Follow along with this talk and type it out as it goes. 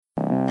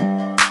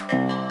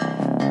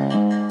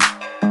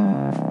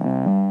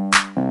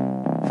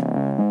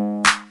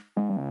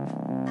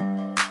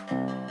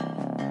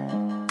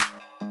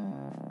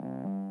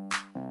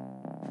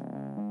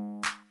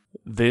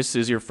This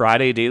is your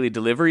Friday Daily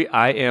Delivery.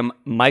 I am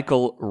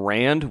Michael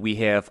Rand. We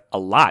have a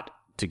lot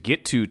to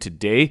get to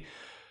today.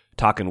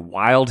 Talking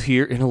Wild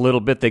here in a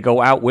little bit. They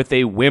go out with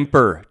a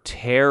whimper.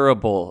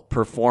 Terrible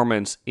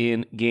performance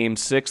in Game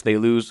 6. They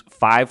lose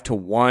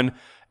 5-1.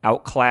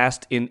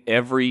 Outclassed in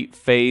every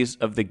phase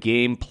of the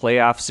game.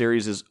 Playoff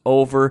series is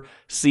over.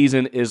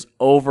 Season is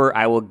over.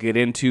 I will get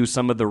into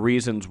some of the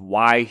reasons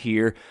why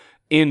here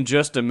in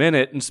just a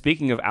minute. And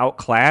speaking of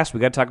outclassed, we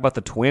got to talk about the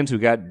Twins who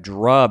got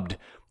drubbed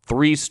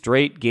 3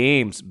 straight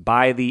games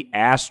by the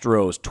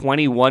Astros.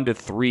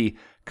 21-3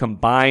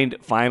 combined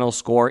final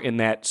score in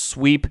that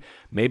sweep.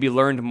 Maybe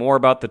learned more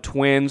about the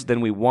Twins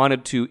than we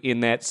wanted to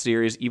in that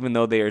series, even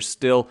though they are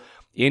still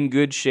in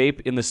good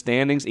shape in the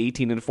standings.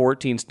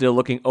 18-14, still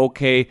looking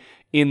okay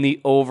in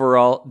the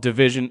overall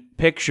division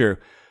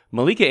picture.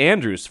 Malika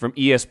Andrews from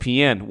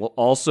ESPN will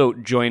also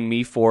join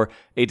me for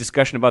a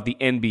discussion about the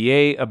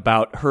NBA,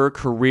 about her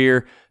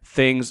career,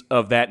 things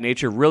of that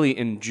nature. Really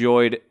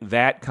enjoyed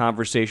that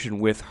conversation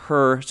with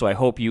her, so I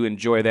hope you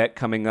enjoy that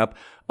coming up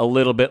a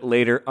little bit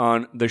later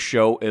on the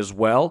show as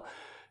well.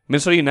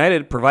 Minnesota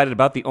United provided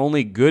about the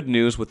only good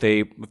news with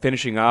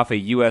finishing off a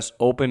U.S.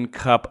 Open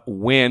Cup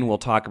win. We'll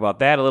talk about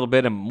that a little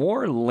bit and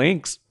more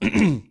Lynx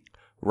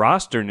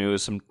roster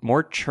news, some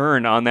more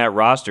churn on that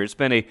roster. It's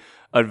been a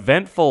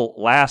eventful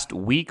last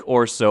week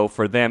or so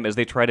for them as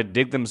they try to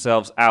dig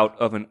themselves out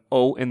of an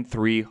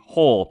 0-3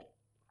 hole.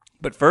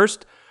 But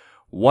first,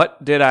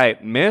 what did I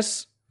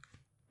miss?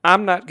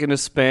 I'm not going to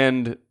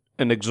spend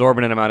an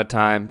exorbitant amount of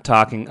time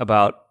talking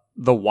about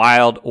the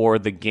Wild or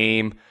the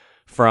game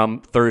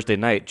from Thursday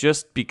night,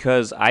 just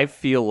because I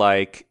feel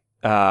like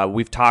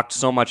we've talked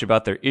so much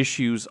about their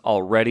issues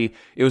already.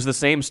 It was the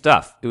same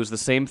stuff. It was the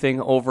same thing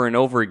over and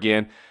over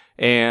again.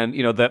 And,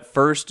 you know, that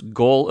first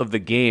goal of the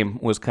game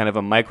was kind of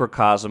a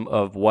microcosm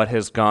of what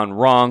has gone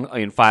wrong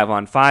in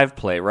 5-on-5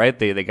 play, right?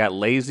 They got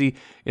lazy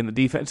in the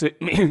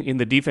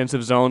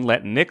defensive zone,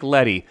 let Nick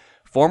Leddy,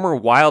 former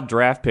Wild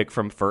draft pick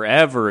from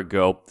forever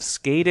ago,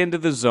 skate into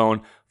the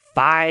zone.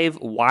 5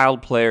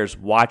 Wild players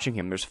watching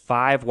him. There's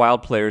 5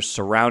 Wild players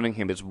surrounding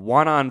him. It's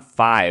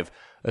 1-on-5,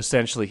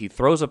 essentially. He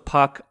throws a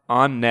puck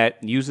on net,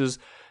 uses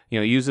a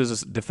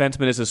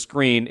defenseman as a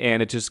screen,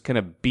 and it just kind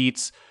of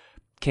beats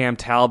Cam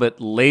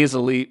Talbot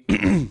lazily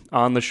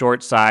on the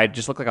short side.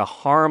 Just looked like a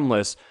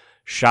harmless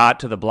shot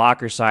to the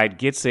blocker side,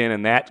 gets in,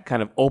 and that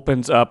kind of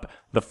opens up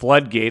the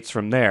floodgates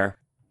from there.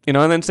 And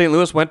then St.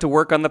 Louis went to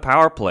work on the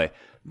power play.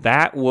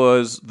 That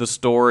was the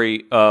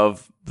story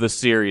of the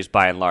series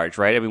by and large,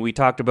 right? I mean, we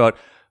talked about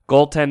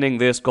goaltending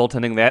this,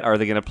 goaltending that. Are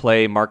they going to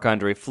play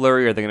Marc-Andre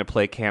Fleury? Are they going to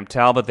play Cam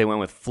Talbot? They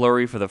went with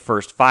Fleury for the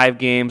first 5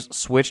 games,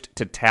 switched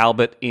to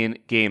Talbot in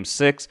Game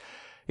 6.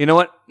 You know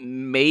what?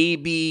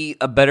 Maybe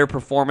a better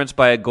performance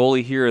by a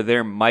goalie here or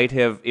there might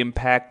have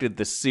impacted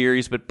the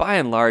series, but by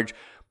and large,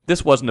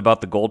 this wasn't about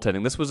the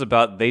goaltending. This was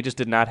about they just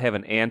did not have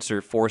an answer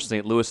for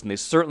St. Louis, and they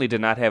certainly did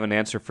not have an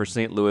answer for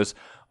St. Louis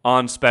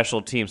on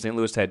special teams. St.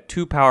 Louis had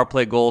 2 power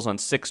play goals on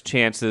 6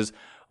 chances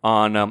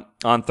on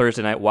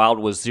Thursday night. Wild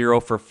was 0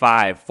 for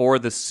 5. For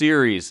the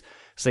series,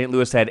 St.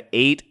 Louis had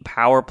 8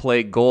 power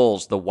play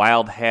goals. The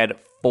Wild had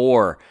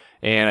 4.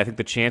 And I think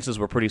the chances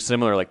were pretty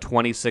similar, like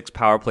 26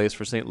 power plays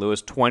for St.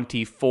 Louis,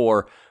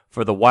 24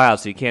 for the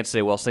Wild. So you can't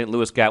say, well, St.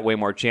 Louis got way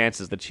more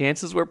chances. The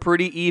chances were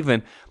pretty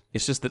even.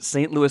 It's just that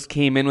St. Louis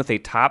came in with a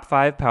top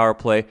 5 power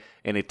play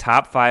and a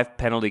top 5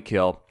 penalty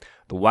kill.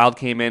 The Wild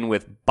came in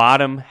with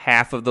bottom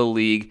half of the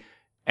league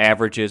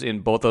averages in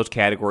both those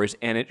categories,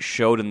 and it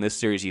showed in this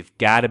series. You've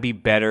got to be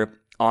better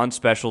on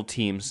special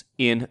teams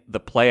in the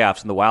playoffs,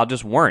 and the Wild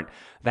just weren't.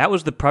 That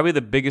was probably the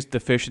biggest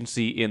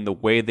deficiency in the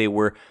way they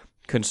were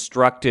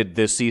constructed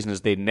this season,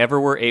 is they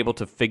never were able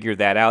to figure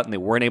that out, and they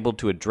weren't able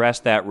to address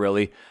that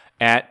really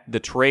at the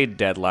trade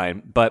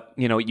deadline. But,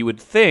 you would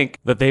think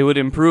that they would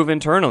improve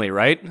internally,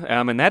 right?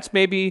 And that's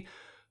maybe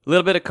a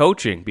little bit of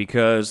coaching,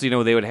 because, they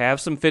would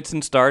have some fits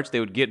and starts. They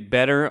would get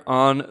better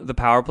on the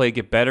power play,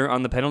 get better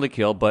on the penalty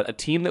kill. But a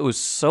team that was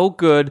so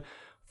good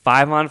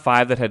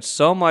 5-on-5, that had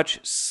so much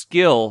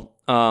skill,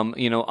 in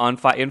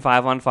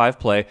 5-on-5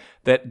 play,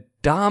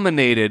 that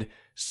dominated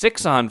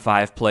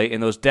 6-on-5 play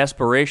in those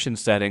desperation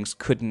settings,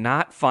 could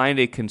not find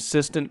a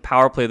consistent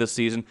power play this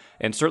season,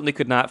 and certainly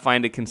could not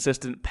find a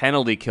consistent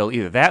penalty kill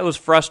either. That was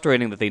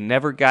frustrating, that they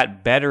never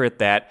got better at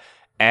that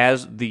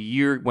as the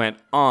year went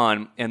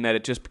on, and that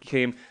it just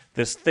became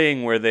this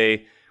thing where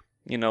they,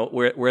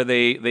 where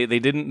they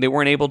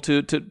weren't able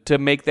to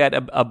make that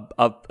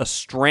a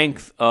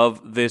strength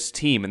of this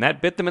team, and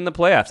that bit them in the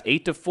playoffs.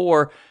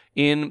 8-4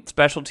 in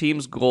special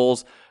teams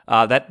goals.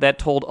 That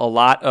told a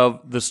lot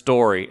of the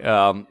story.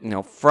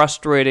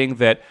 Frustrating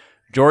that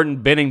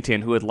Jordan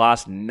Binnington, who had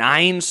lost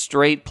 9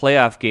 straight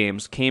playoff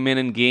games, came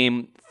in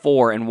Game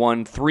 4 and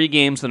won 3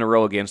 games in a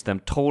row against them.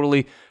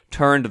 Totally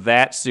turned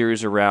that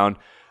series around.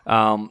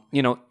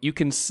 You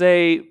can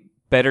say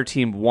better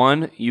team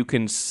won. You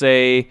can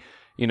say,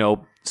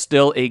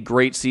 still a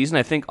great season.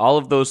 I think all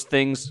of those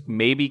things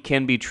maybe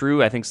can be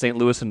true. I think St.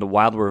 Louis and the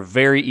Wild were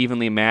very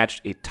evenly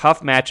matched. A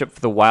tough matchup for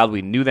the Wild.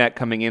 We knew that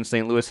coming in.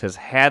 St. Louis has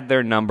had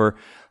their number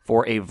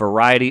for a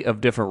variety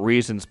of different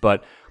reasons,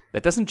 but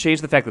that doesn't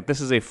change the fact that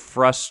this is a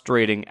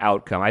frustrating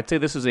outcome. I'd say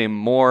this is a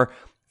more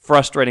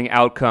frustrating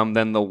outcome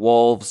than the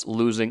Wolves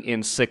losing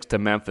in 6 to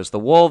Memphis. The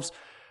Wolves,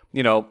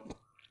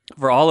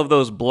 for all of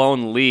those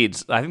blown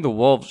leads, I think the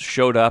Wolves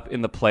showed up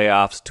in the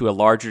playoffs to a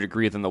larger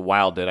degree than the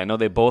Wild did. I know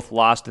they both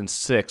lost in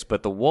 6,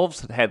 but the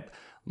Wolves had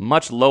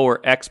much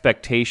lower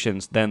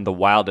expectations than the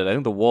Wild did. I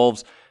think the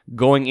Wolves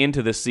going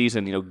into the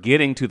season,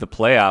 getting to the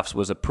playoffs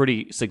was a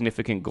pretty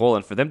significant goal,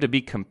 and for them to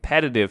be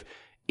competitive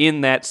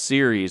in that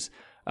series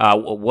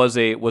was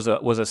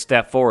a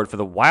step forward. For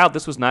the Wild,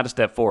 this was not a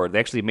step forward. They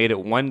actually made it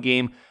one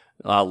game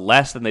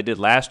less than they did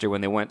last year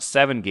when they went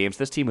 7 games.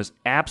 This team was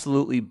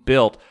absolutely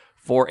built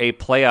for a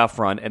playoff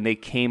run, and they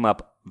came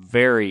up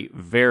very,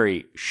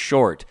 very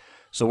short.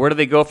 So where do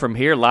they go from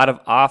here? A lot of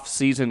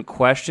off-season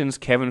questions.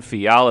 Kevin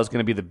Fiala is going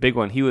to be the big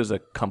one. He was a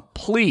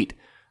complete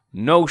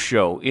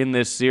no-show in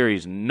this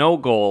series. No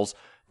goals,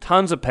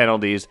 tons of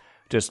penalties,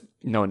 just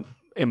an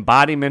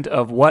embodiment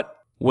of what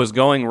was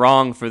going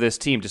wrong for this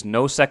team. Just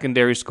no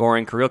secondary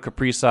scoring. Kirill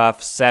Kaprizov,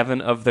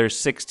 7 of their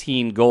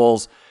 16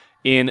 goals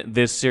in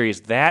this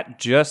series. That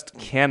just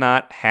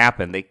cannot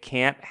happen. They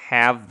can't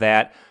have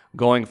that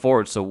going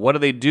forward. So what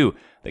do?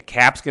 The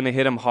cap's going to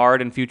hit them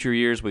hard in future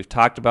years. We've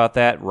talked about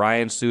that.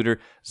 Ryan Suter,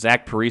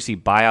 Zach Parise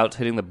buyouts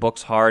hitting the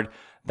books hard.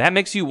 That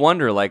makes you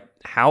wonder,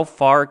 how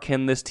far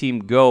can this team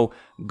go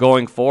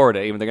going forward?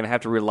 They're going to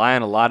have to rely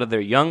on a lot of their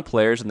young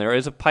players, and there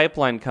is a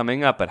pipeline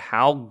coming up, but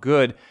how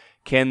good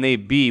can they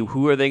be?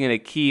 Who are they going to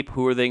keep?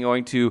 Who are they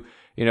going to,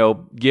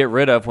 get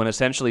rid of when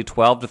essentially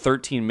 $12 to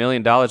 $13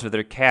 million of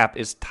their cap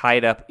is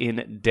tied up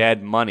in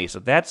dead money? So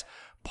that's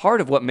part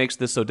of what makes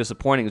this so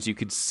disappointing, is you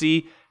could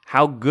see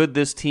how good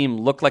this team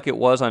looked like it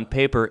was on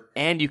paper,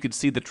 and you could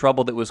see the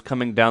trouble that was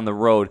coming down the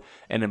road.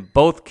 And in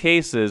both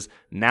cases,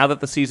 now that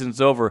the season's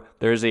over,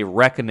 there is a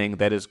reckoning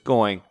that is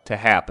going to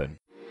happen.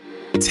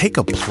 Take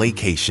a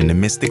playcation to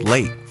Mystic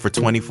Lake for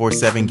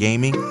 24/7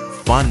 gaming,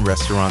 fun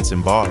restaurants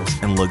and bars,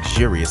 and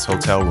luxurious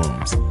hotel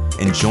rooms.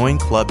 And join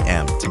Club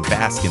M to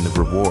bask in the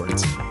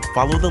rewards.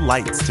 Follow the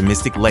lights to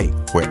Mystic Lake,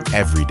 where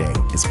every day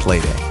is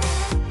playday.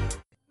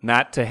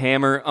 Not to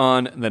hammer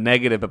on the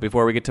negative, but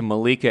before we get to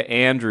Malika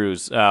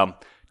Andrews,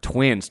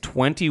 Twins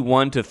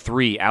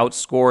 21-3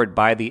 outscored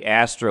by the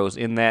Astros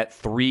in that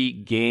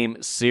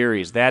 3-game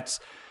series.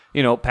 That's,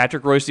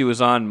 Patrick Royce was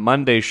on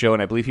Monday's show,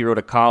 and I believe he wrote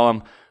a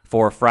column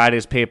for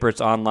Friday's paper. It's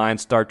online,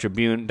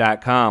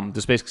 StarTribune.com,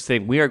 just basically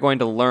saying we are going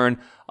to learn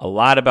a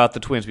lot about the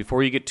Twins.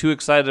 Before you get too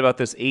excited about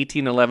this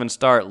 18-11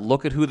 start,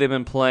 look at who they've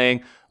been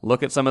playing,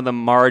 look at some of the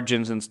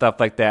margins and stuff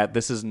like that.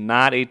 This is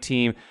not a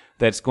team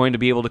that's going to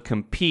be able to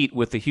compete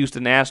with the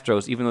Houston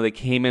Astros, even though they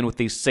came in with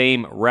the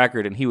same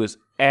record, and he was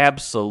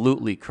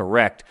absolutely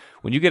correct.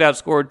 When you get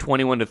outscored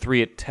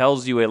 21-3, it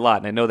tells you a lot,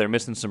 and I know they're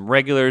missing some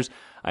regulars.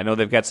 I know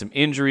they've got some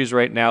injuries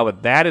right now,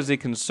 but that is a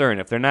concern.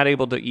 If they're not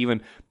able to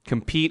even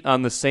compete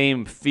on the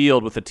same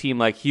field with a team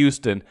like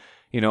Houston,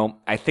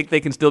 I think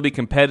they can still be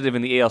competitive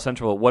in the AL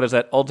Central, but what is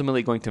that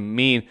ultimately going to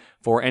mean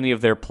for any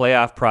of their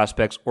playoff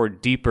prospects or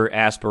deeper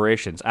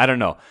aspirations? I don't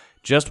know.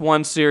 Just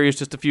one series,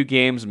 just a few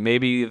games.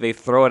 Maybe they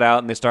throw it out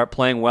and they start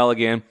playing well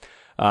again.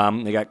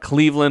 They got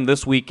Cleveland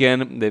this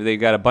weekend. They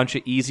got a bunch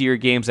of easier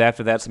games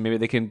after that, so maybe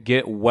they can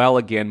get well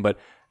again. But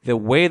the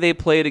way they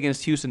played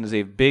against Houston is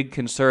a big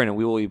concern, and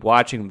we will be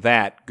watching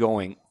that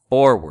going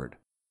forward.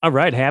 All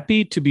right.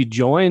 Happy to be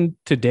joined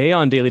today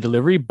on Daily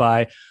Delivery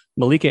by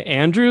Malika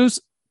Andrews,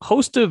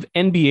 host of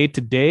NBA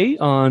Today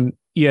on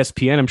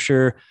ESPN. I'm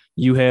sure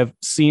you have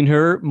seen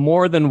her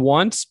more than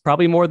once,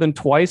 probably more than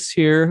twice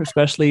here,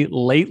 especially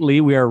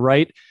lately. We are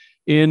right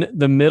in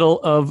the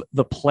middle of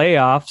the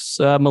playoffs.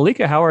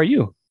 Malika, how are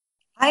you?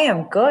 I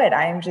am good.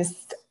 I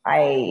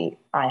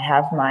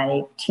have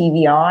my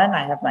TV on.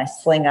 I have my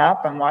Sling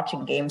up. I'm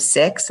watching Game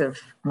 6 of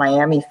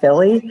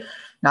Miami-Philly.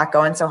 Not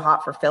going so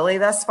hot for Philly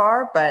thus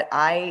far, but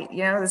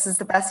this is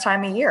the best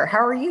time of year.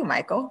 How are you,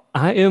 Michael?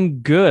 I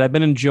am good. I've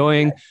been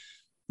enjoying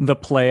the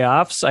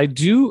playoffs.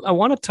 I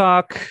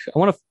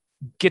want to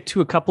get to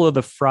a couple of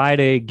the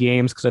Friday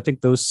games because I think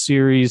those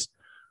series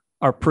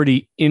are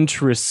pretty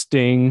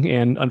interesting.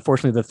 And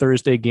unfortunately, the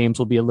Thursday games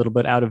will be a little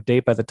bit out of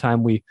date by the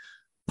time we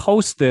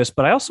post this.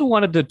 But I also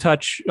wanted to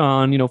touch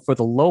on, for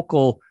the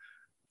local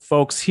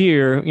folks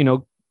here,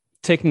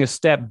 taking a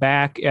step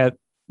back at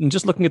and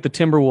just looking at the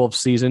Timberwolves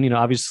season,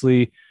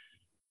 obviously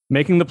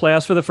making the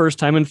playoffs for the first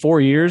time in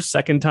 4 years,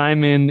 second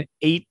time in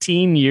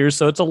 18 years.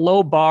 So it's a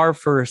low bar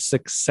for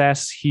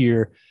success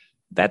here.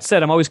 That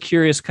said, I'm always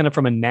curious kind of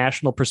from a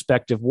national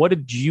perspective, what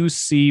did you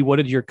see? What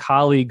did your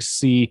colleagues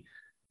see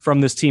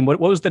from this team? What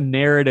was the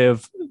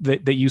narrative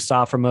that you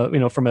saw from a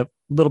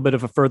little bit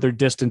of a further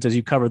distance as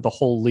you covered the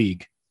whole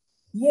league?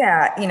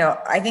 Yeah.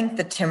 I think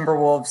the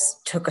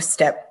Timberwolves took a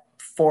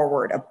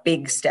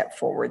big step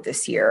forward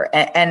this year.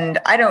 And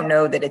I don't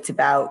know that it's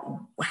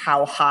about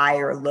how high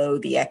or low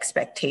the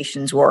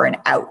expectations were and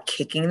out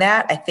kicking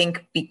that. I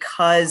think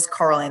because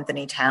Karl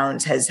Anthony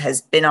Towns has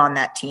been on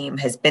that team,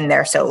 has been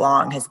there so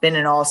long, has been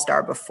an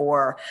all-star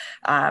before,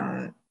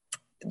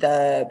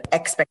 the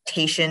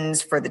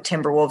expectations for the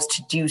Timberwolves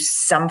to do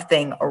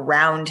something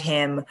around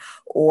him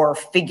or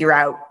figure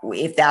out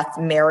if that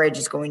marriage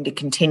is going to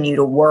continue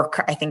to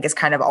work, I think has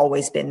kind of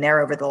always been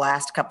there over the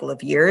last couple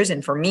of years.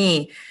 And for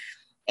me,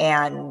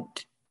 and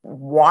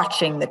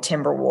watching the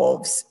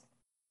Timberwolves,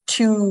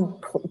 two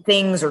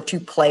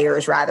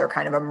players rather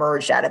kind of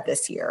emerged out of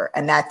this year.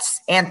 And that's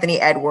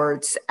Anthony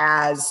Edwards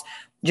as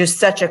just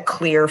such a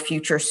clear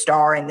future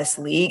star in this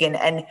league.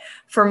 And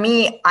for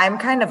me, I'm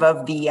kind of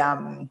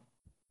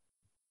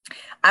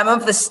I'm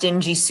of the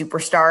stingy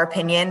superstar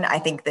opinion. I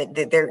think that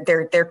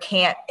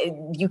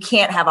you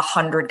can't have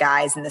 100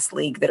 guys in this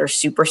league that are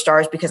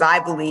superstars, because I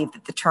believe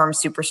that the term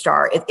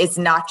superstar, it's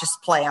not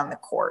just play on the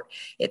court.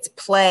 It's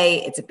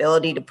play, it's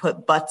ability to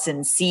put butts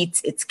in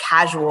seats, it's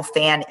casual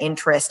fan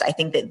interest. I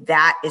think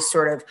that is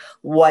sort of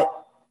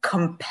what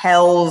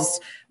compels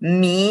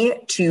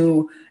me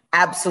to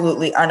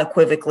absolutely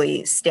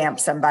unequivocally stamp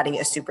somebody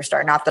a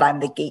superstar. Not that I'm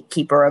the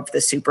gatekeeper of the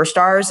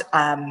superstars.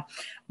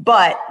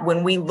 But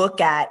when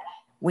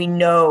we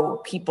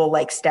know people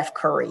like Steph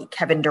Curry,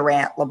 Kevin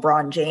Durant,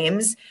 LeBron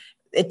James,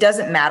 it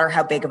doesn't matter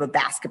how big of a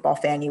basketball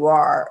fan you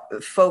are.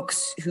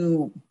 Folks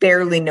who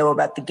barely know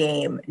about the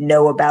game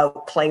know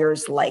about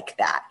players like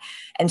that.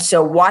 And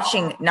so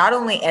watching not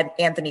only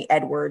Anthony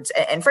Edwards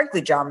and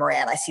frankly, John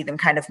Moran, I see them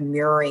kind of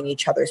mirroring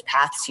each other's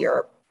paths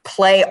here.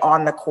 Play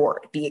on the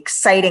court, the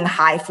exciting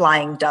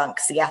high-flying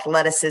dunks, the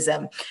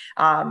athleticism,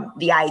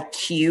 the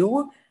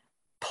IQ,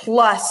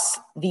 plus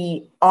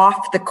the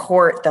off the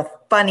court, the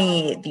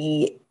funny,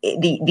 the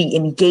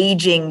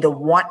engaging, the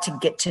want to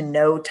get to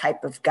know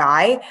type of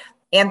guy.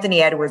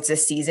 Anthony Edwards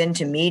this season,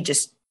 to me,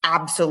 just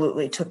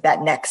absolutely took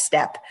that next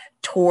step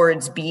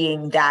towards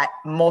being that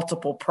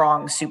multiple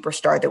prong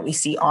superstar that we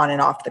see on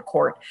and off the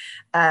court.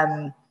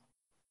 And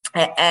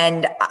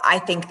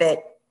I think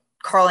that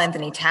Karl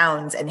Anthony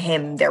Towns and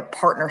him, their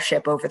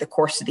partnership over the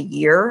course of the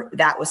year,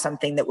 that was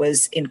something that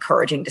was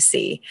encouraging to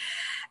see.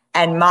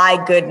 And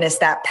my goodness,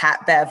 that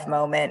Pat Bev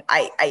moment,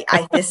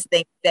 I just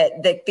think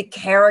that the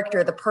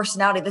character, the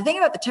personality, the thing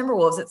about the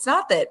Timberwolves, it's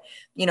not that,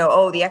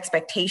 the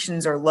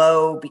expectations are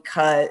low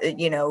because,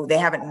 they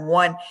haven't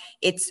won.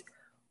 It's,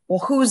 well,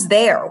 who's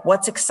there?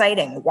 What's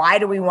exciting? Why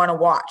do we want to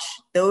watch?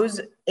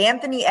 Those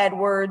Anthony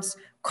Edwards,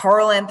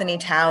 Karl Anthony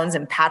Towns,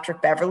 and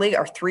Patrick Beverley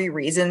are three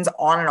reasons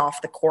on and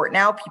off the court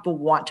now people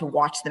want to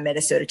watch the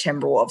Minnesota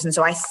Timberwolves. And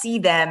so I see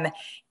them,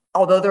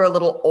 although they're a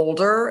little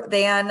older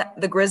than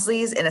the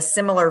Grizzlies, in a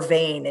similar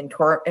vein in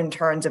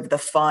terms of the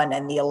fun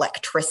and the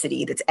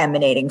electricity that's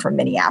emanating from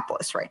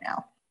Minneapolis right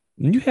now.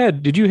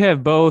 Did you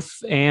have both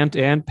Ant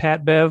and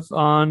Pat Bev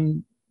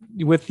on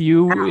with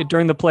you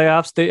during the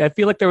playoffs? I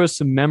feel like there was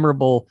some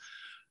memorable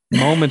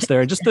moments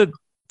there. Just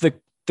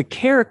the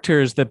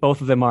characters that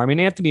both of them are. I mean,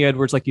 Anthony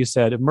Edwards, like you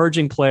said,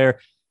 emerging player,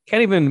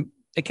 can't even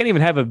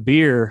have a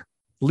beer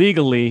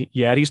legally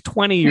yet. He's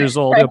 20 years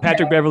old.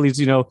 Patrick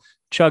Beverley's,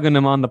 chugging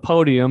him on the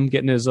podium,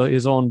 getting his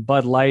own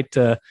Bud Light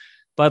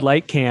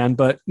can.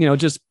 But,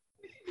 just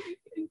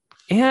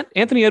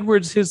Anthony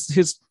Edwards,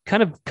 his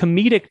kind of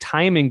comedic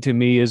timing to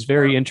me is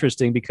very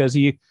interesting, because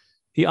he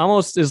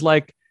almost is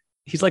like,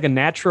 he's like a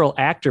natural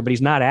actor, but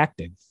he's not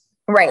acting.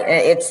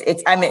 Right.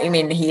 I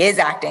mean, he is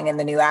acting in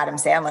the new Adam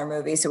Sandler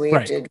movie, so we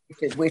have to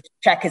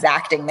check his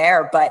acting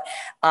there. But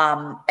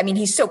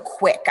he's so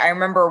quick. I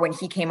remember when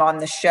he came on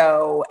the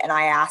show and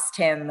I asked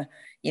him,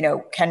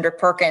 Kendrick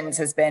Perkins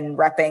has been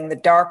repping the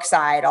dark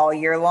side all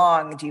year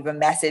long. Do you have a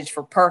message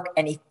for Perk?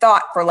 And he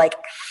thought for like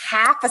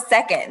half a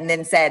second and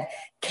then said,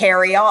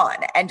 "Carry on."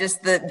 And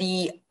just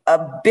the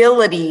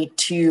ability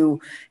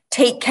to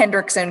take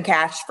Kendrick's own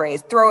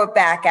catchphrase, throw it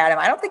back at him.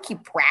 I don't think he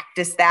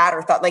practiced that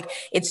or thought, like,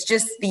 it's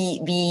just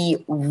the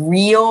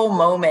real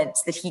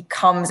moments that he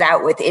comes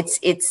out with.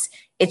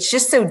 It's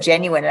just so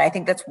genuine. And I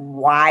think that's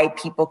why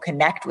people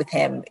connect with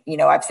him.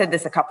 I've said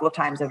this a couple of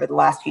times over the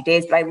last few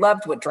days, but I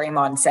loved what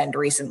Draymond said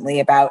recently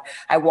about,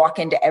 I walk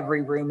into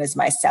every room as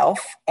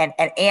myself, and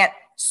Ant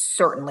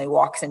certainly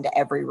walks into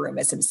every room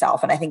as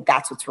himself. And I think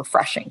that's what's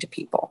refreshing to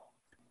people.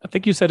 I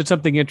think you said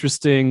something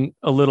interesting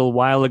a little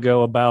while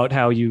ago about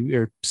how you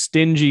are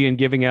stingy in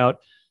giving out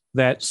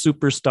that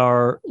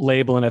superstar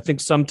label. And I think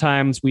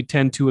sometimes we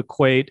tend to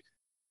equate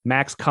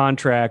max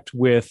contract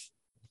with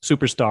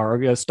superstar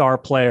or a star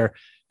player.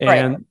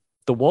 And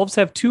the Wolves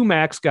have two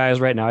max guys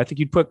right now. I think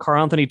you'd put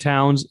Karl Anthony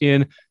Towns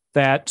in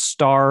that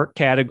star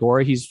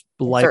category. He's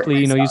likely,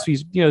 he's an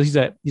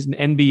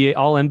NBA,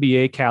 all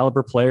NBA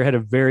caliber player, had a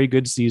very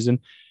good season.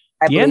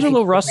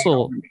 D'Angelo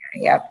Russell.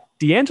 Yep.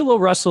 D'Angelo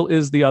Russell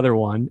is the other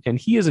one, and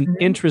he is an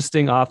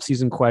interesting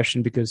offseason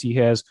question because he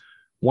has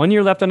 1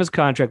 year left on his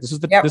contract. This is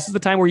the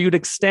time where you'd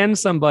extend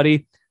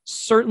somebody.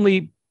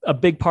 Certainly a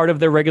big part of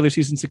their regular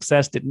season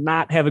success did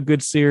not have a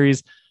good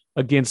series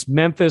against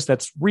Memphis.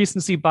 That's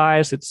recency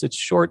bias. It's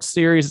short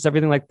series. It's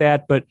everything like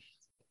that. But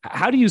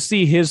how do you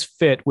see his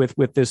fit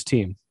with this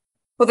team?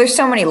 Well, there's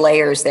so many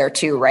layers there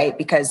too, right?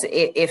 Because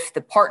if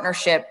the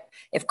partnership,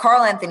 if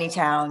Karl Anthony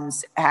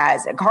Towns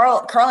has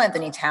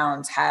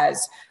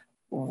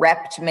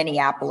repped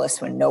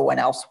Minneapolis when no one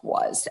else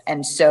was.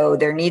 And so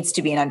there needs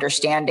to be an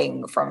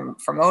understanding from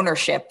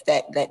ownership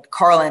that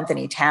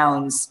Karl-Anthony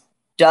Towns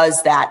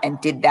does that and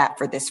did that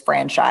for this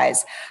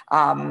franchise.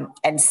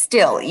 And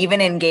still,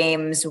 even in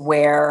games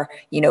where,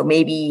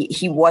 maybe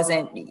he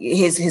wasn't,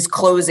 his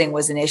closing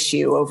was an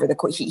issue over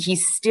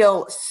he's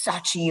still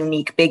such a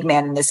unique big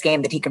man in this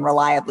game that he can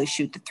reliably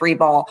shoot the 3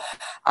 ball.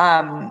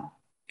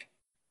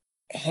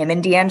 Him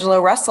and D'Angelo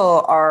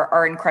Russell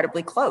are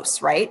incredibly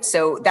close, right?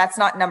 So that's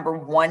not number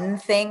one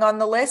thing on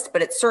the list,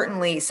 but it's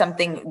certainly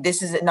something.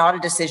 This is not a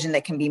decision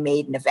that can be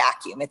made in a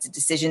vacuum. It's a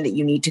decision that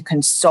you need to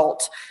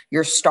consult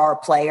your star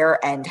player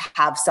and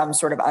have some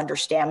sort of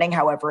understanding,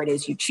 however it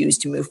is you choose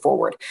to move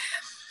forward.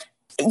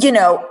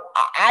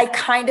 I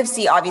kind of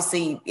see,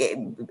 obviously,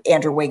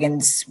 Andrew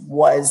Wiggins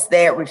was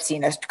there. We've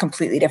seen a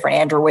completely different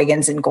Andrew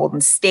Wiggins in Golden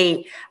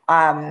State.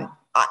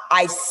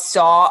 I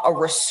saw a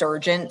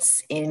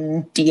resurgence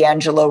in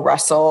D'Angelo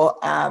Russell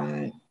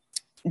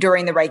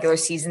during the regular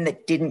season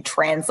that didn't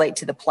translate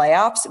to the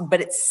playoffs, but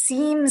it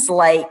seems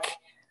like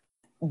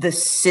the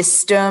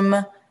system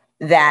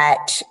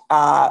that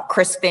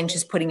Chris Finch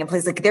is putting in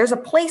place, like there's a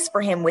place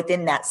for him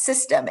within that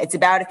system. It's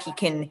about if he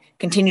can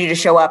continue to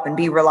show up and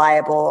be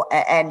reliable,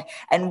 and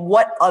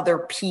what other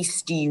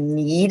piece do you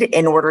need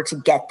in order to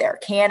get there?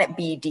 Can it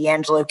be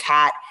D'Angelo,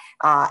 Cat,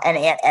 and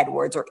Ant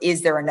Edwards, or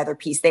is there another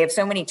piece? They have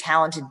so many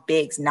talented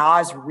bigs.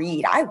 Naz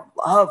Reid, I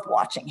love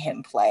watching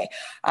him play.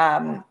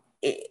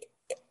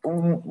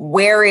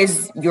 Where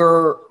is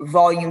your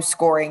volume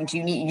scoring? Do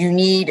you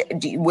need a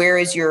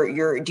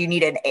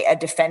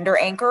defender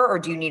anchor, or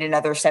do you need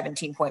another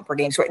 17 point per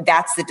game? So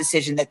that's the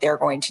decision that they're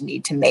going to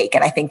need to make.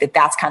 And I think that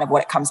that's kind of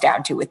what it comes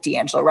down to with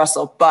D'Angelo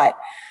Russell, but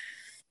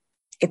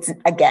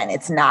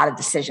it's not a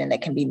decision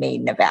that can be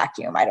made in a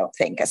vacuum. I don't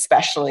think,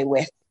 especially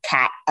with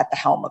Cat at the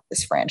helm of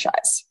this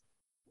franchise.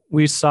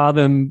 We saw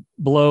them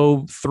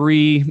blow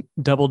 3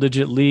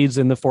 double-digit leads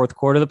in the fourth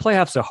quarter. The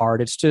playoffs are hard.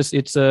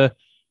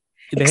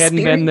 They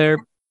hadn't been there.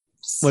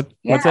 What's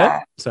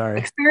that? Sorry.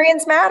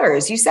 Experience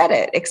matters. You said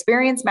it.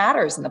 Experience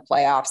matters in the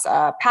playoffs.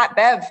 Pat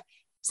Bev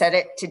said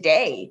it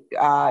today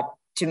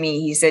to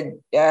me. He said,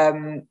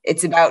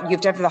 it's about, you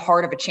have to have the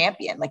heart of a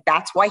champion. Like,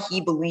 that's why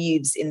he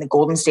believes in the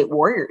Golden State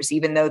Warriors,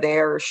 even though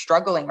they're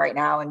struggling right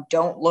now and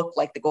don't look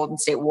like the Golden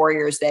State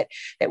Warriors that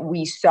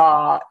we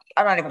saw.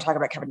 I'm not even talking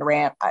about Kevin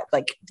Durant,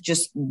 like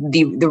just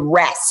the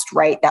rest,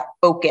 right? That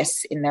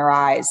focus in their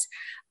eyes.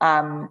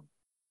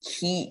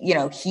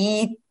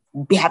 He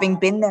having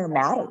been there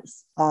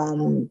matters.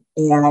 The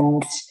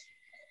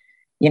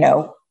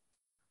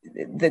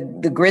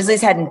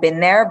Grizzlies hadn't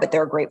been there, but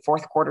they're a great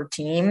fourth quarter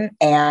team.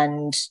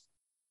 And,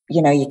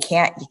 you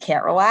can't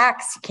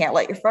relax. You can't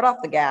let your foot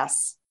off the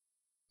gas.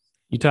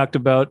 You talked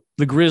about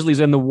the Grizzlies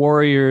and the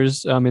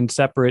Warriors in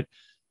separate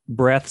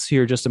breaths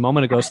here just a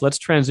moment ago. So let's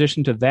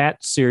transition to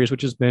that series,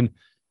 which has been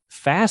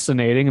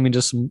fascinating. I mean,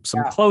 just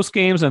some close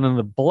games, and then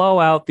the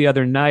blowout the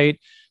other night.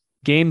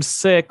 Game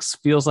 6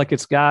 feels like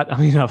it's got,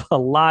 a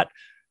lot.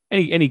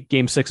 Any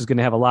game 6 is going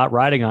to have a lot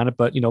riding on it,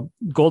 but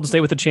Golden State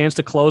with a chance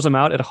to close them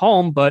out at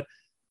home, but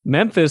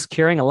Memphis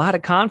carrying a lot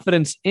of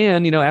confidence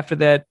in,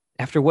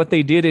 after what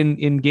they did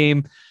in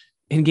game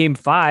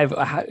 5,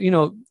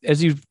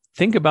 as you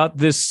think about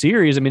this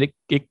series, it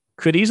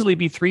could easily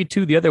be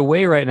 3-2 the other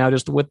way right now,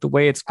 just with the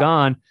way it's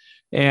gone.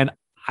 And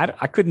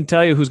I couldn't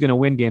tell you who's going to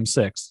win game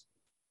 6.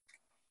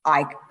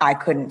 I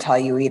couldn't tell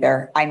you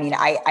either.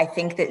 I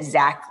think that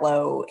Zach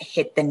Lowe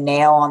hit the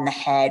nail on the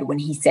head when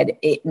he said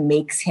it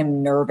makes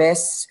him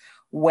nervous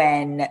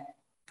when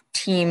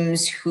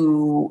teams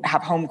who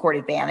have home court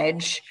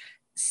advantage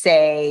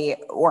say,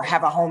 or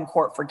have a home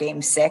court for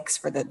game 6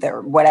 for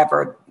their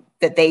whatever,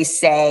 that they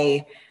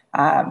say,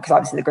 because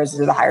obviously the Grizzlies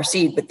are the higher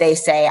seed, but they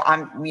say,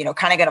 I'm,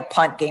 kind of going to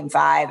punt game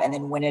 5 and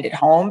then win it at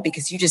home,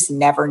 because you just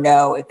never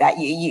know if that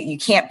you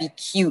can't be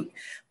cute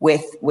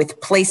with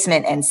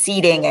placement and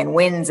seeding and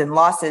wins and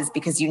losses,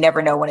 because you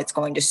never know when it's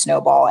going to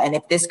snowball. And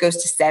if this goes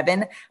to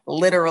 7,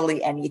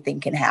 literally anything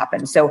can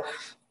happen. So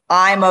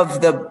I'm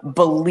of the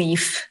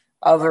belief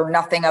of, or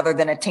nothing other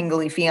than a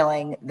tingly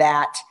feeling,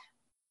 that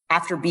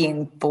after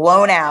being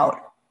blown out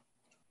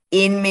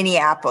in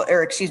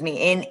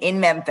in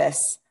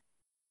Memphis,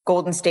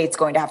 Golden State's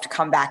going to have to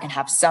come back and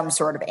have some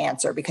sort of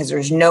answer, because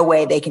there's no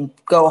way they can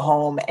go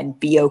home and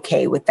be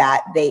okay with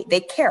that.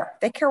 They care.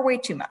 They care way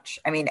too much.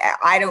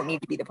 I don't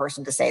need to be the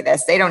person to say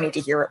this. They don't need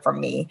to hear it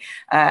from me.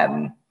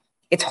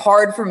 It's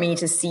hard for me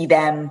to see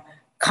them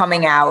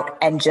coming out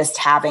and just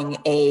having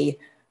a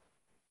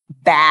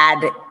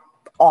bad,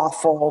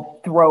 awful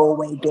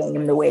throwaway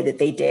game the way that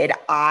they did.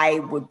 I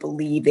would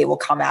believe they will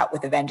come out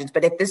with a vengeance.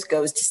 But if this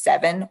goes to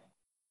 7,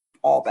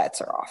 all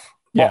bets are off.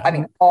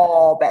 Yeah.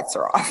 All bets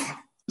are off.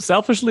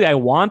 Selfishly, I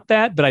want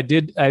that, but I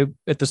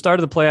at the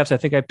start of the playoffs, I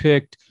think I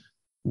picked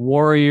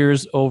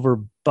Warriors over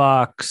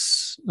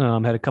Bucks.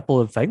 Had a couple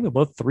of, I think they're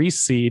both 3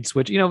 seeds,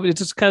 which, it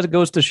just kind of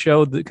goes to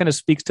show, that kind of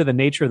speaks to the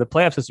nature of the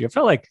playoffs this year. I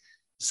felt like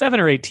 7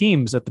 or 8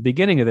 teams at the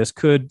beginning of this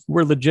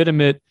were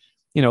legitimate,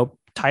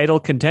 title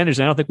contenders.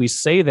 I don't think we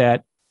say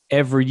that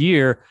every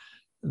year.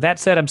 That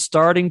said, I'm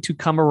starting to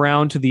come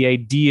around to the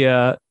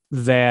idea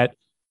that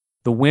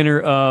the winner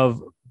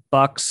of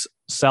Bucks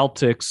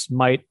Celtics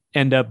might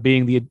end up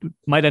being the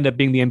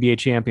NBA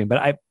champion. But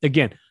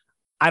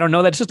I don't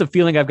know. That's just a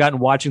feeling I've gotten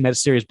watching that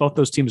series. Both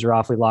those teams are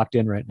awfully locked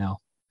in right now.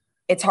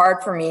 It's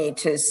hard for me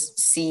to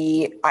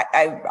see.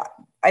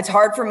 It's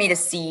hard for me to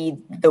see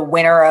the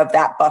winner of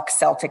that Bucks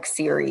Celtics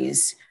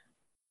series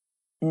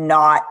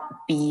not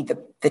be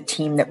the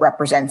team that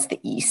represents the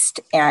East.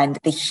 And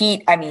the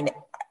Heat, I mean,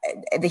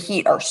 the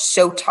Heat are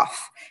so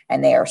tough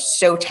and they are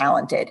so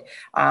talented.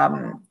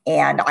 And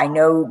I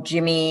know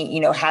Jimmy,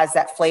 has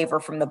that flavor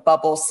from the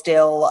bubble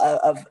still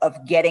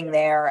of getting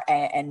there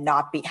and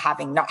not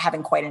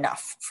having quite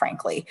enough,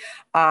 frankly.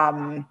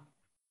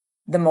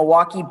 The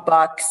Milwaukee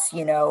Bucks,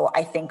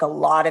 I think a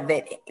lot of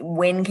it,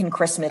 when can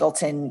Chris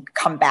Middleton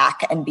come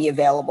back and be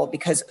available?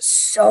 Because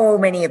so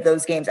many of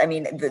those games, I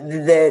mean,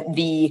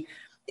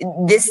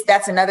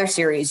 that's another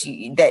series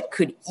that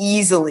could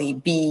easily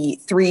be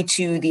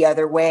 3-2 the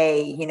other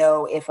way.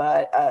 If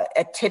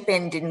a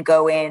tip-in didn't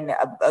go in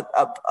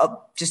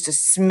just a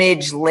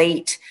smidge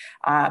late,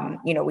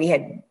 we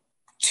had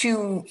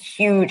a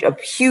huge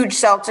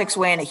Celtics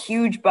win, a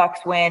huge Bucks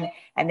win,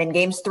 and then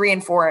games 3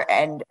 and 4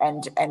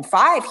 and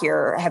 5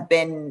 here have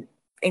been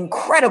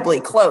incredibly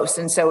close.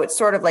 And so it's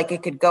sort of like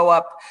it could go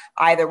up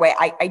either way.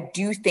 I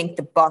do think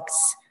the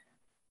Bucks,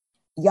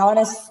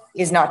 Giannis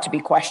is not to be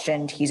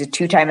questioned. He's a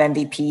 2-time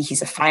MVP.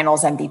 He's a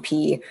finals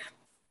MVP.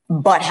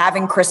 But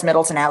having Chris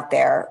Middleton out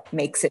there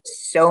makes it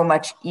so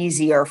much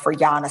easier for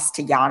Giannis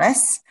to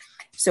Giannis.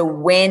 So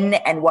when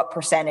and what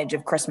percentage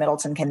of Chris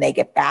Middleton can they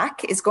get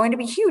back is going to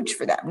be huge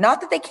for them.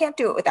 Not that they can't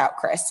do it without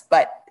Chris,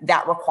 but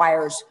that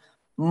requires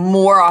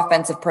more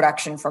offensive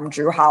production from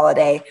Drew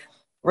Holiday,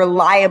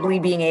 reliably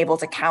being able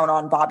to count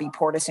on Bobby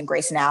Portis and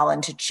Grayson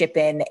Allen to chip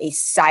in a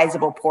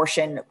sizable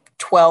portion,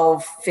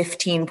 12,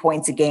 15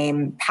 points a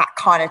game, Pat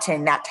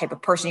Connaughton, that type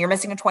of person. You're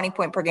missing a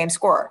 20-point per game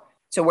scorer.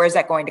 So where's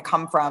that going to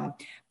come from,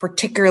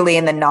 particularly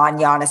in the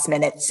non-Giannis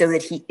minutes, so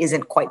that he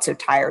isn't quite so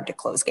tired to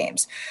close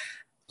games?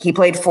 He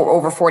played for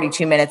over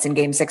 42 minutes in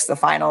game 6 of the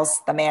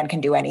finals. The man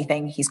can do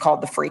anything. He's called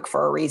the Freak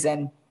for a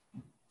reason.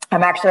 I'm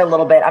going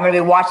to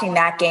be watching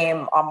that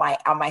game on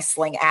my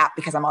Sling app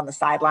because I'm on the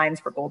sidelines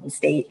for Golden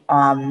State,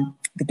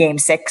 the game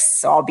 6.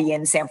 So I'll be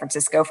in San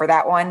Francisco for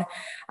that one.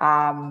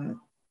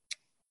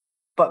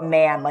 But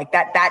man, like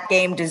that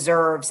game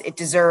deserves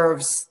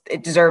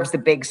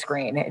the big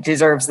screen. It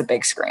deserves the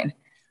big screen.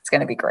 It's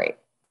going to be great.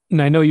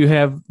 And I know you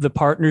have the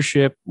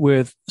partnership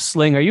with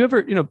Sling. Are you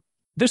ever,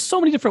 there's so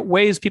many different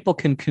ways people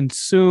can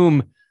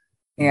consume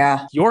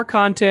your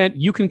content.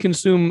 You can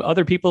consume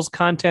other people's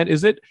content.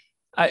 Is it,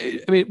 I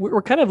mean,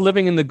 we're kind of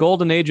living in the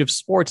golden age of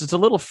sports. It's a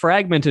little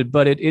fragmented,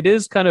 but it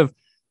is kind of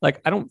like,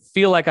 I don't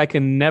feel like I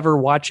can never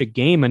watch a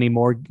game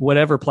anymore,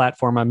 whatever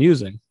platform I'm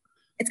using.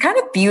 It's kind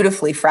of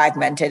beautifully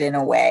fragmented in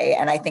a way.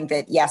 And I think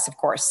that, yes, of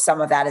course,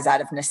 some of that is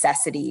out of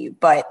necessity.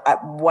 But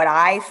what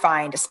I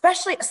find,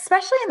 especially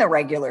in the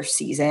regular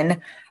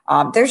season,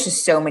 there's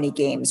just so many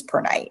games per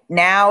night.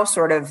 Now,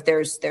 sort of,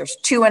 there's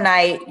 2 a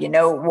night,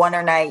 1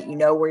 a night,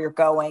 where you're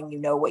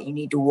going, what you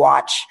need to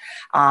watch.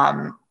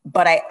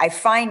 But I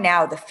find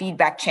now the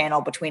feedback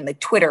channel between, like,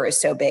 Twitter is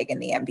so big in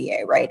the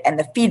NBA, right? And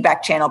the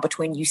feedback channel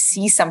between you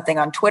see something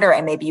on Twitter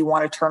and maybe you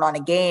want to turn on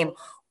a game,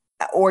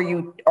 or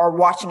you are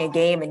watching a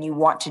game and you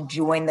want to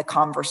join the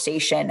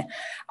conversation.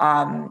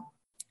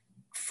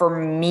 For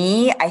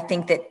me, I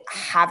think that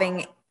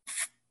having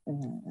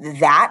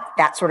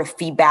that sort of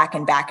feedback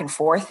and back and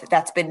forth,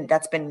 that's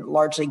been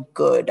largely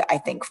good, I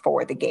think,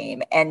 for the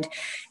game. And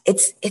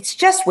it's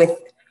just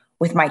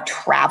with my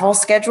travel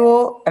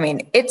schedule. I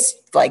mean, it's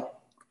like,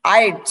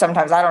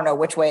 sometimes I don't know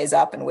which way is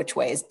up and which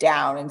way is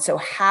down. And so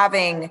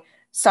having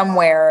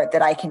somewhere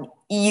that I can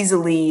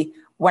easily,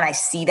 when I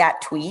see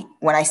that tweet,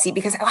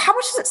 because how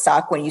much does it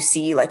suck when you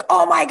see, like,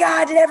 oh my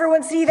God, did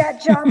everyone see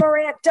that Ja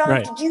Morant dunk?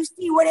 Right. Did you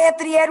see what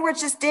Anthony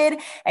Edwards just did?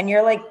 And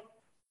you're like,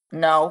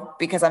 no,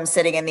 because I'm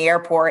sitting in the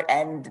airport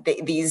and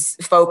these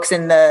folks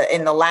in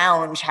the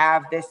lounge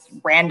have this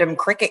random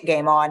cricket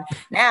game on.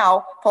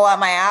 Now, pull out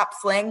my app,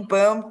 Sling,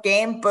 boom,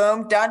 game,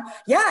 boom, done.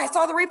 Yeah, I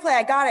saw the replay,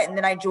 I got it. And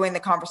then I joined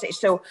the conversation.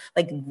 So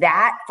like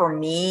that for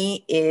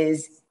me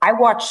is, I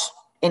watch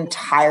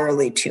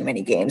entirely too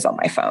many games on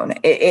my phone.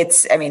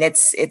 It's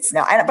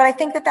not, but I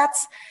think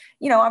that's,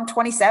 I'm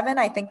 27.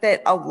 I think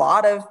that a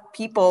lot of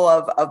people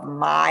of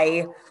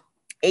my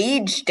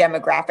age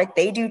demographic,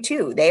 they do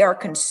too. They are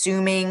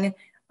consuming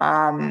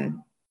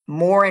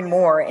more and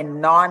more in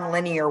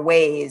non-linear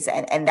ways.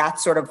 And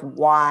that's sort of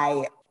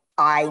why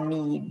I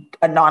need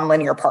a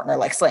non-linear partner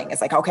like Sling. It's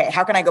like, okay,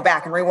 how can I go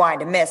back and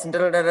rewind and miss and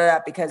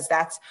because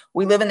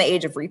we live in the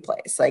age of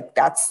replays. Like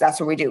that's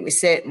what we do. We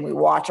sit and we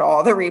watch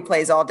all the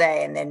replays all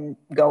day and then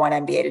go on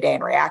NBA Today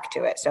and react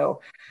to it.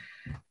 So,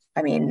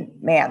 I mean,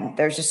 man,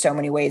 there's just so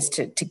many ways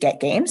to get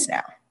games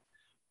now.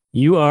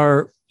 You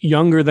are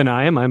younger than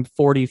I am. I'm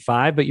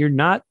 45, but you're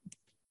not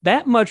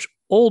that much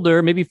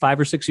older, maybe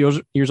 5 or 6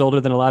 years older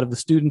than a lot of the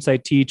students I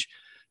teach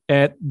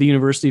at the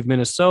University of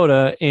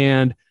Minnesota.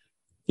 And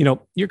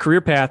your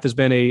career path has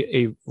been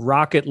a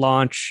rocket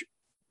launch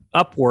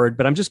upward,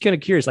 but I'm just kind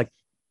of curious, like,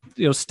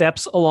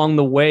 steps along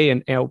the way.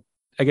 And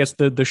I guess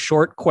the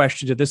short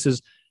question to this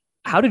is,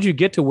 how did you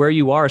get to where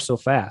you are so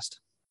fast?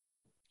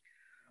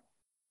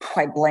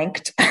 I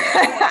blinked.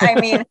 I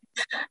mean,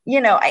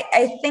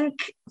 I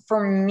think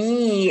for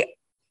me,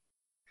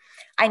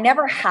 I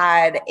never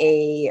had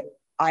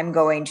I'm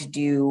going to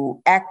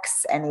do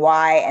X and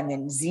Y and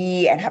then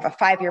Z and have a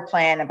 5-year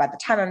plan. And by the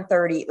time I'm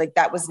 30, like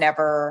that was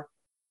never,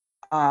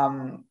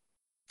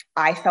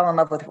 I fell in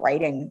love with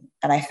writing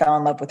and I fell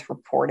in love with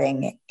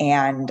reporting,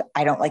 and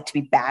I don't like to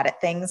be bad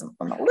at things. I'm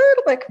a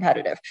little bit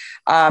competitive.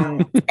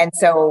 And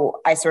so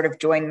I sort of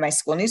joined my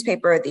school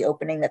newspaper. The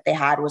opening that they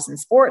had was in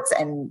sports,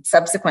 and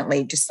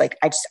subsequently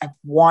I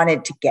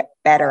wanted to get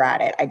better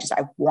at it.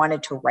 I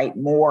wanted to write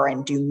more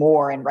and do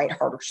more and write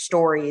harder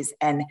stories.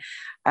 And,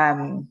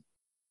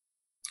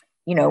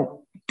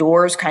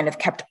 doors kind of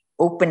kept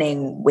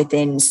opening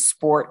within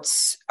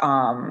sports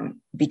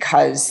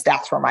because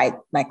that's where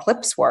my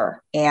clips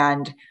were.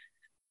 And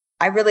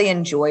I really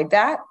enjoyed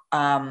that.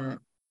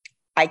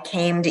 I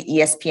came to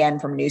ESPN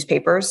from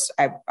newspapers.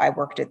 I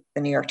worked at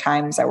the New York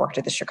Times. I worked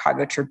at the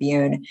Chicago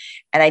Tribune,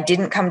 and I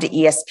didn't come to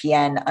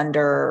ESPN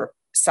under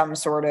some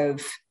sort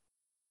of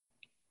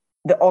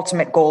the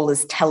ultimate goal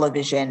is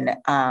television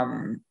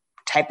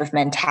type of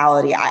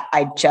mentality.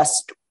 I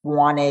just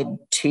wanted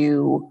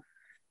to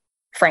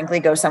frankly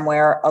go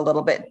somewhere a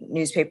little bit.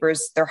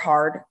 Newspapers, they're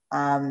hard,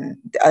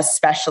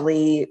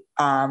 especially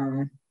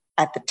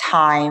at the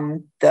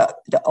time. The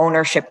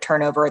ownership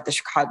turnover at the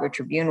Chicago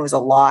Tribune was a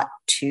lot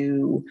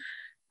to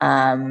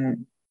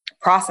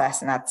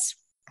process, and that's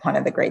one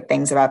of the great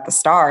things about the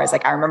Star is,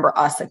 like, I remember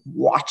us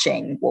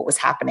watching what was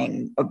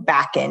happening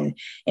back in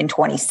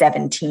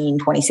 2017,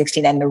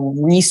 2016, and the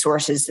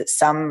resources that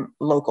some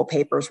local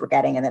papers were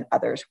getting and then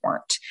others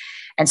weren't.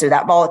 And so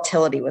that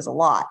volatility was a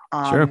lot.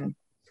 Sure.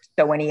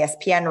 So when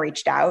ESPN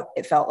reached out,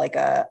 it felt like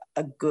a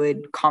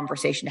good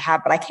conversation to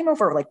have, but I came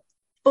over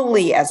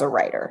fully as a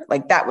writer.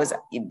 Like that was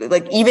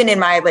even in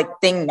my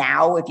thing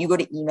now, if you go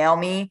to email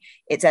me,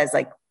 it says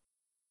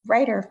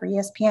writer for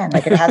ESPN.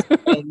 It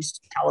hasn't changed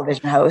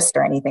television host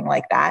or anything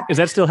like that. Is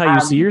that still how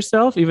you see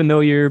yourself, even though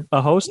you're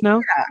a host now?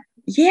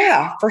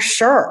 Yeah, for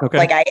sure.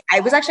 Okay. I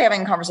was actually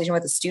having a conversation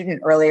with a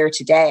student earlier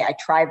today. I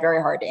try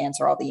very hard to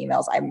answer all the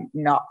emails. I'm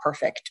not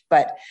perfect,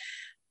 but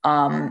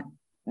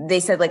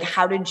they said,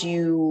 how did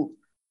you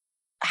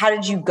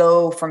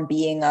go from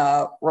being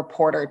a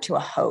reporter to a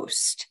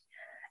host?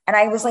 And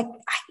I was like,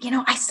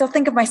 I still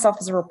think of myself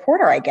as a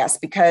reporter, I guess,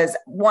 because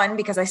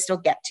I still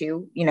get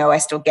to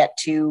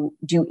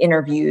do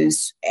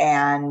interviews,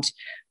 and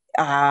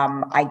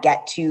I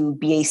get to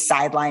be a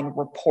sideline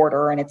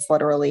reporter, and it's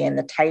literally in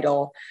the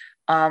title.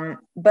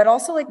 But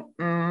also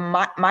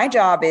my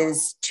job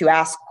is to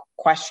ask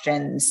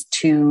questions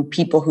to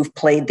people who've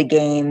played the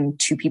game,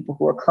 to people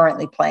who are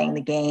currently playing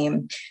the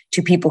game,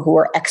 to people who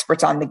are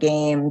experts on the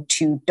game,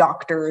 to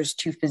doctors,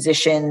 to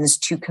physicians,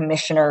 to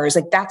commissioners.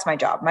 That's my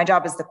job. My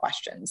job is the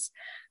questions.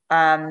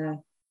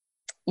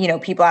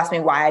 People ask me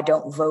why I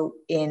don't vote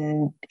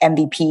in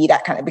MVP,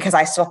 because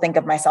I still think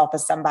of myself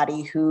as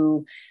somebody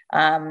who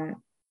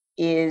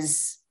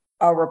is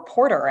a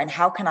reporter, and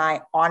how can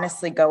I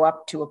honestly go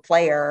up to a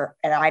player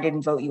and I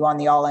didn't vote you on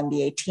the all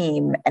NBA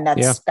team. And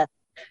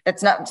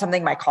that's not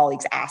something my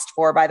colleagues asked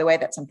for, by the way.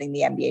 That's something the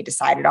NBA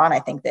decided on. I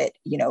think that,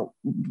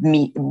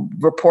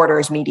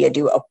 reporters, media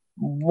do a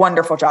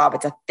wonderful job.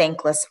 It's a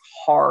thankless,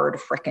 hard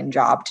frickin'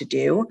 job to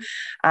do.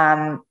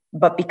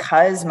 But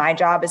because my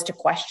job is to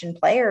question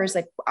players,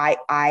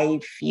 I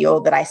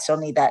feel that I still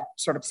need that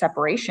sort of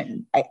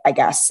separation, I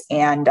guess.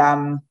 And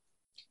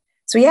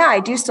so, yeah, I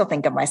do still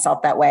think of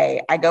myself that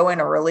way. I go in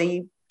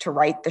early to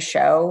write the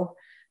show.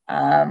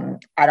 I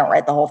don't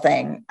write the whole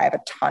thing. I have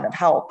a ton of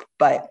help,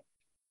 but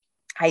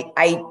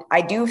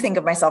I do think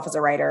of myself as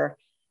a writer.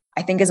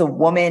 I think as a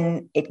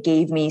woman, it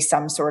gave me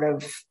some sort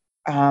of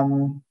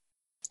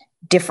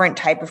different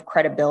type of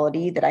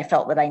credibility that I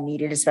felt that I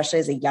needed, especially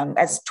as a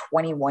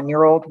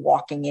 21-year-old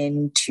walking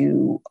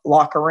into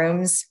locker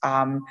rooms.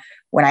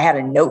 When I had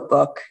a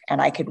notebook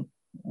and I could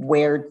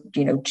wear,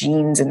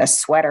 jeans and a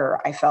sweater,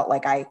 I felt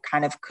like I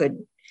kind of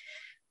could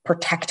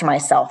protect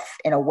myself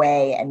in a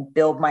way and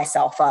build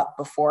myself up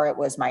before it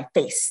was my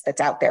face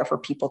that's out there for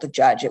people to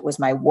judge. It was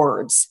my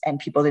words, and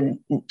people didn't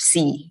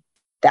see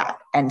that.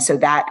 And so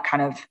that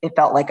it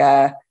felt like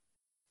an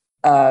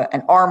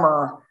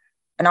armor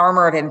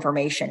of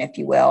information, if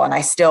you will. And I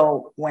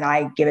still, when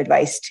I give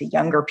advice to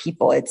younger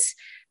people, it's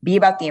be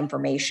about the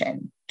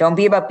information. Don't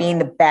be about being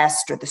the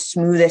best or the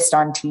smoothest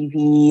on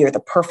TV or the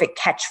perfect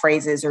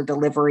catchphrases or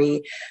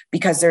delivery,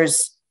 because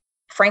there's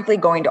frankly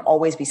going to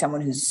always be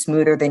someone who's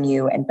smoother than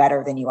you and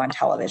better than you on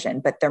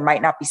television, but there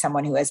might not be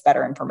someone who has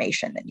better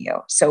information than you.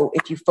 So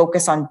if you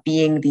focus on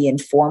being the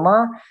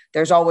informer,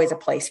 there's always a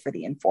place for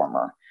the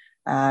informer.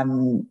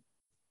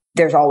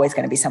 There's always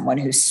going to be someone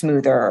who's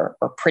smoother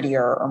or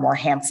prettier or more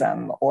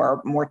handsome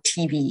or more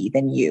TV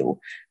than you.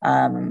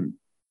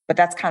 But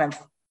that's kind of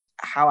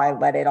how I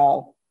let it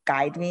all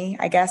guide me,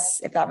 I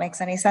guess, if that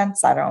makes any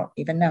sense. I don't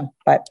even know,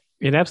 but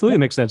it absolutely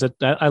makes sense.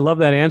 I love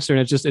that answer.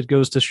 And it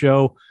goes to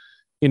show,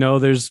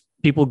 there's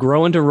people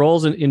grow into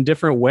roles in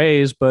different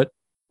ways, but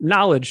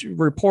knowledge,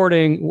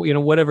 reporting,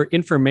 whatever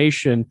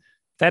information,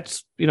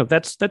 that's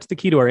the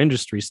key to our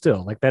industry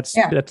still. Like that's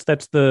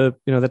the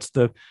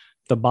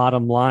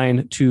bottom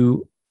line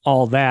to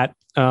all that.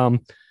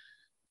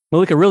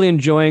 Melika, really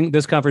enjoying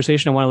this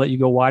conversation. I want to let you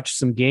go watch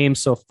some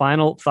games. So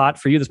final thought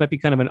for you, this might be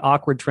kind of an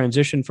awkward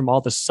transition from all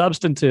the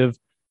substantive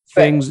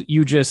things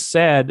you just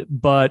said,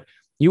 but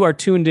you are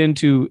tuned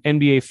into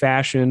NBA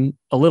fashion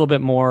a little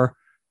bit more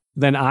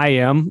than I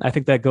am. I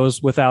think that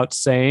goes without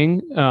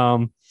saying.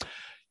 The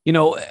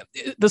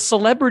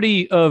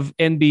celebrity of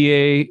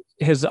NBA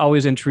has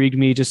always intrigued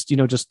me. Just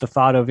the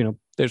thought of,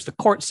 there's the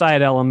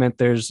courtside element.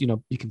 There's,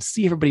 you can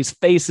see everybody's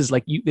faces.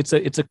 Like it's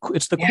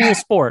the cool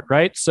sport,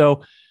 right?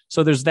 So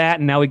there's that.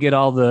 And now we get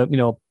all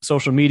the,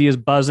 social media is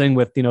buzzing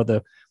with,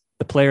 the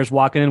players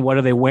walking in, what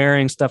are they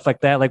wearing? Stuff like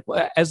that. Like,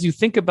 as you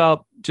think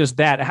about just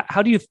that,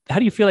 how do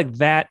you feel like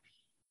that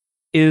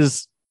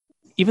is,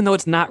 even though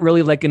it's not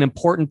really like an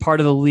important part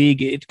of the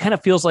league, it kind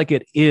of feels like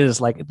it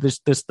is like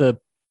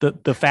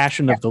the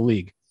fashion of the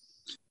league?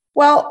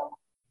 Well,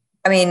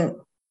 I mean,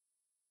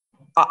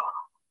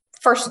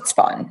 first it's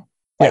fun.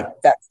 Like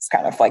that's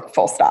kind of like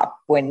full stop.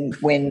 When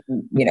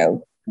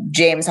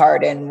James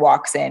Harden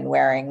walks in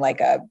wearing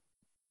like a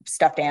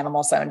stuffed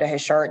animal sewn to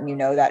his shirt,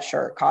 and that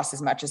shirt costs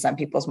as much as some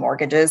people's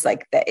mortgages,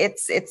 like that,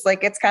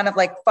 it's kind of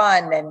like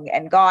fun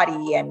and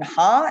gaudy and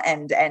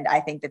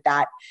I think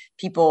that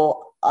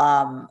people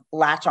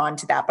latch on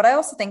to that. But I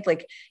also think,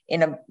 like,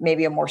 in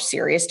maybe a more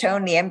serious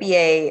tone, the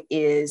NBA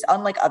is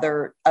unlike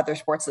other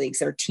sports leagues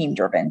that are team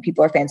driven.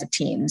 People are fans of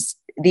teams.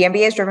 The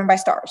NBA is driven by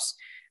stars.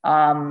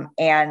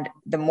 And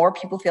the more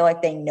people feel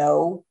like they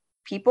know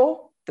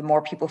people, the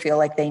more people feel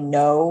like they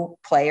know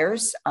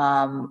players,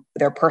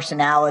 their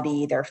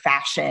personality, their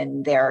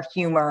fashion, their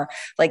humor.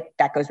 Like,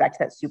 that goes back to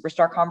that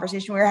superstar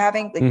conversation we were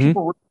having. Like,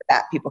 people root for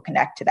that, people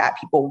connect to that,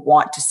 people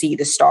want to see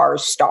the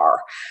star's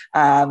star.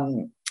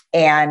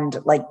 And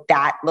like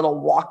that little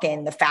walk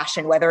in, the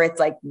fashion, whether it's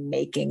like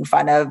making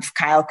fun of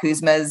Kyle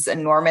Kuzma's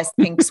enormous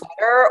pink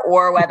sweater,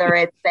 or whether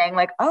it's saying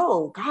like,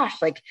 oh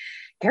gosh, like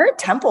Garrett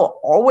Temple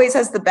always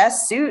has the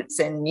best suits,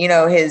 and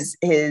his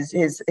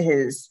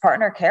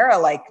partner Kara,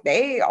 like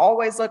they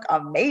always look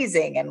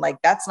amazing, and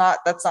like that's not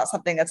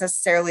something that's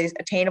necessarily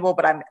attainable,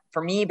 but I'm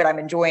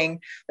enjoying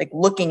like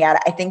looking at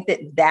it. I think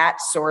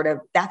that's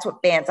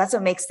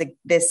what makes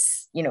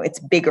this, it's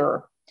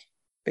bigger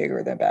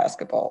than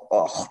basketball.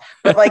 Oh,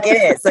 but like it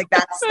is like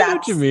that's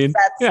what you mean.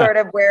 That's sort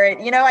of where it,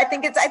 I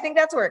think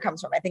that's where it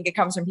comes from. I think it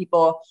comes from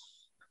people.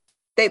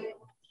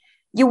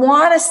 You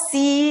want to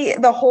see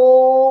the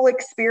whole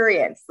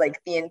experience, like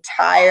the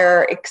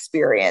entire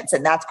experience.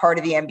 And that's part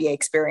of the NBA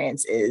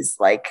experience is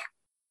like,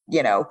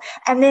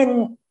 and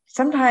then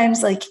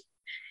sometimes like,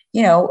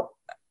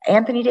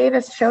 Anthony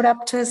Davis showed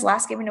up to his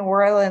last game in New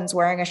Orleans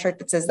wearing a shirt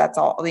that says, that's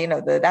all,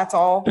 that's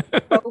all.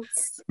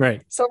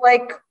 Right. So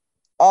like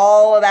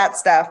all of that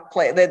stuff,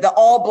 the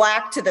all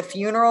black to the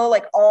funeral,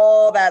 like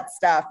all that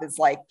stuff is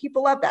like,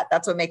 people love that.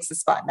 That's what makes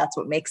this fun. That's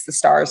what makes the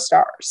stars.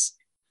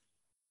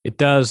 It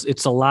does.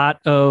 It's a lot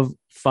of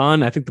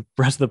fun. I think the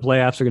rest of the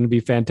playoffs are going to be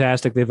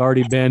fantastic. They've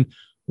already been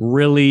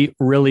really,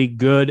 really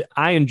good.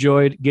 I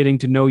enjoyed getting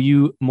to know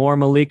you more,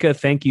 Melika.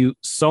 Thank you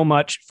so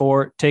much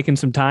for taking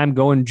some time.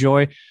 Go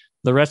enjoy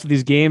the rest of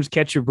these games.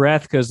 Catch your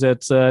breath, because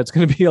it's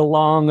going to be a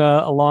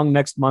long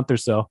next month or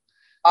so.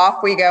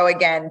 Off we go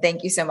again.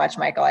 Thank you so much,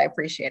 Michael. I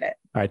appreciate it.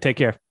 All right. Take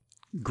care.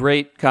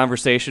 Great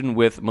conversation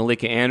with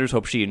Melika Andrews.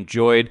 Hope she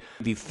enjoyed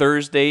the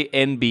Thursday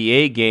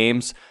NBA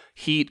games.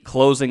 Heat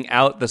closing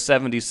out the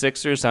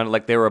 76ers. Sounded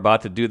like they were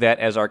about to do that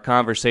as our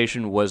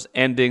conversation was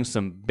ending.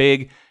 Some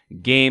big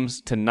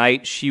games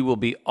tonight. She will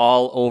be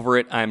all over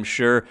it, I'm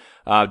sure.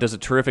 Does a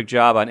terrific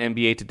job on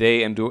NBA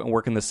Today and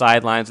working the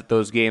sidelines at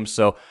those games.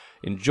 So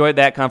enjoyed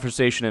that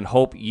conversation and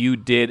hope you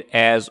did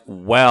as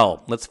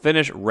well. Let's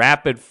finish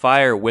rapid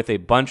fire with a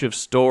bunch of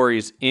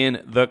stories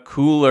in the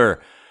cooler.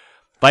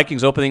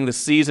 Vikings opening the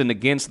season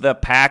against the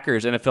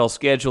Packers. NFL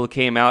schedule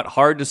came out.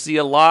 Hard to see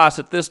a loss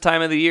at this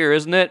time of the year,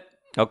 isn't it?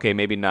 Okay,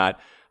 maybe not.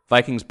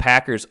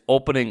 Vikings-Packers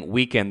opening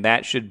weekend.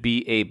 That should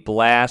be a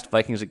blast.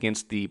 Vikings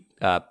against the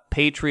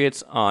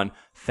Patriots on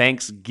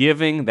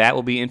Thanksgiving. That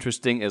will be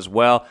interesting as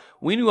well.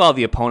 We knew all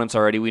the opponents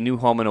already. We knew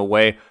home and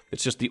away.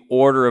 It's just the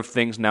order of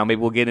things now.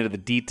 Maybe we'll get into the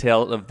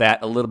detail of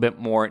that a little bit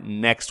more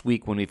next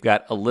week when we've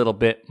got a little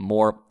bit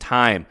more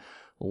time.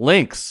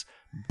 Lynx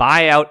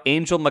buy out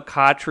Angel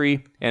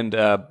McCoughtry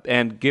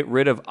and get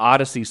rid of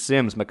Odyssey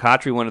Sims.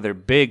 McCoughtry, one of their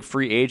big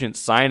free agent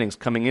signings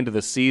coming into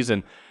the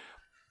season.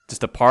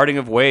 Just a parting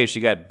of ways.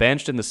 She got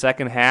benched in the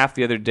second half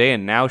the other day,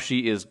 and now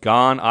she is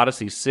gone.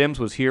 Odyssey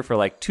Sims was here for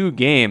like 2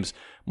 games.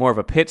 More of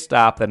a pit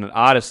stop than an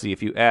Odyssey,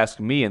 if you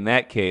ask me in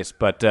that case.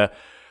 But,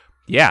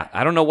 yeah,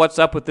 I don't know what's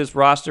up with this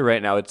roster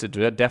right now. It's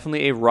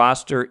definitely a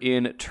roster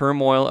in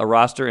turmoil, a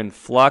roster in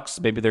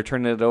flux. Maybe they're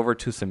turning it over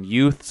to some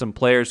youth, some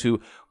players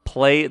who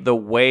play the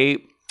way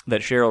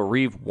that Cheryl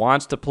Reeve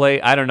wants to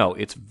play. I don't know.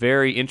 It's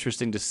very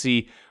interesting to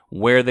see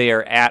where they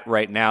are at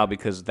right now,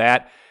 because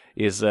that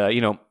is, I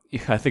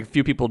think a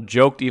few people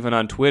joked even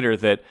on Twitter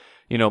that,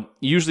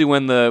 usually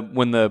when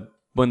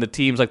the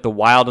teams like the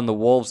Wild and the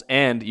Wolves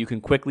end, you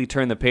can quickly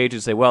turn the page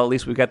and say, well, at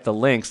least we got the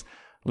Lynx.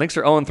 Lynx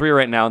are 0-3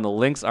 right now, and the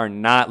Lynx are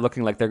not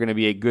looking like they're going to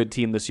be a good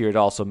team this year at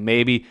all. So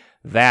maybe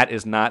that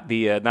is not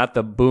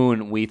the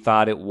boon we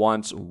thought it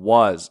once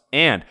was.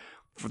 And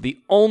for the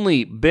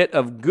only bit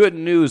of good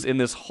news in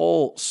this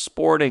whole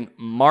sporting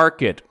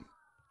market,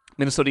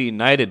 Minnesota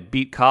United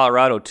beat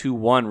Colorado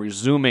 2-1,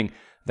 resuming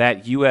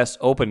that U.S.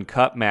 Open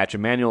Cup match.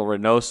 Emmanuel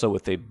Reynoso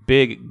with a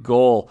big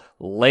goal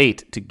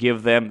late to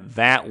give them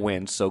that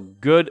win. So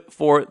good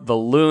for the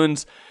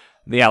Loons.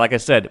 Yeah, like I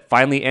said,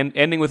 finally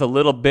ending with a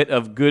little bit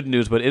of good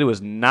news, but it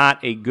was not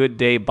a good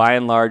day by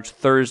and large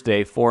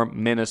Thursday for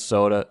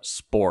Minnesota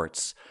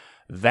sports.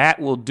 That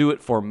will do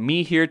it for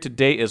me here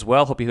today as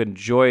well. Hope you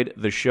enjoyed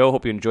the show.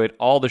 Hope you enjoyed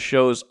all the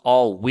shows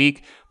all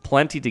week.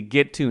 Plenty to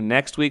get to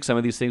next week. Some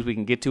of these things we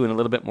can get to in a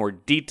little bit more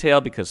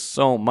detail because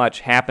so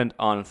much happened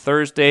on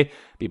Thursday.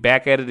 Be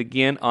back at it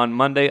again on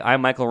Monday.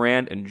 I'm Michael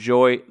Rand.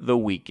 Enjoy the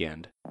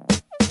weekend.